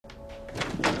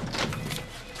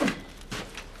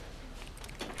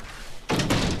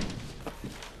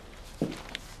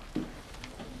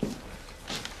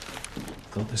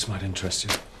This might interest you.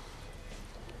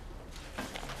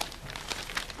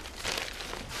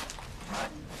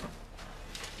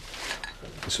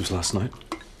 This was last night.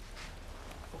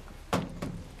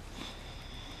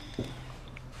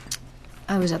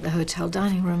 I was at the hotel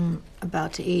dining room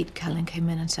about to eat. Gillian came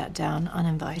in and sat down,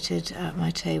 uninvited, at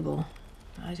my table.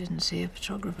 I didn't see a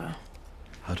photographer.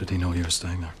 How did he know you were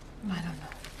staying there? I don't know.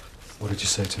 What did you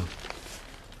say to him?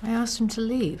 I asked him to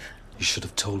leave. You should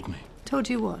have told me. Told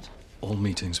you what? All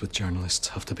meetings with journalists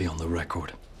have to be on the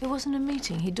record. It wasn't a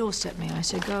meeting. He doorstepped me. I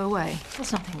said, go away.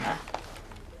 There's nothing there.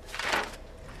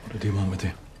 What did he want with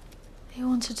you? He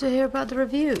wanted to hear about the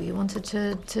review. He wanted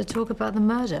to talk about the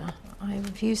murder. I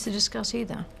refused to discuss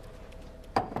either.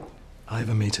 I have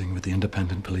a meeting with the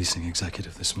independent policing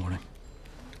executive this morning.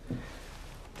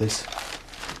 This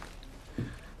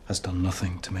has done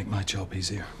nothing to make my job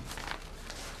easier.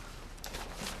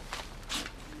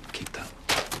 Keep that.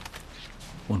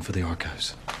 One for the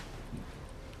archives.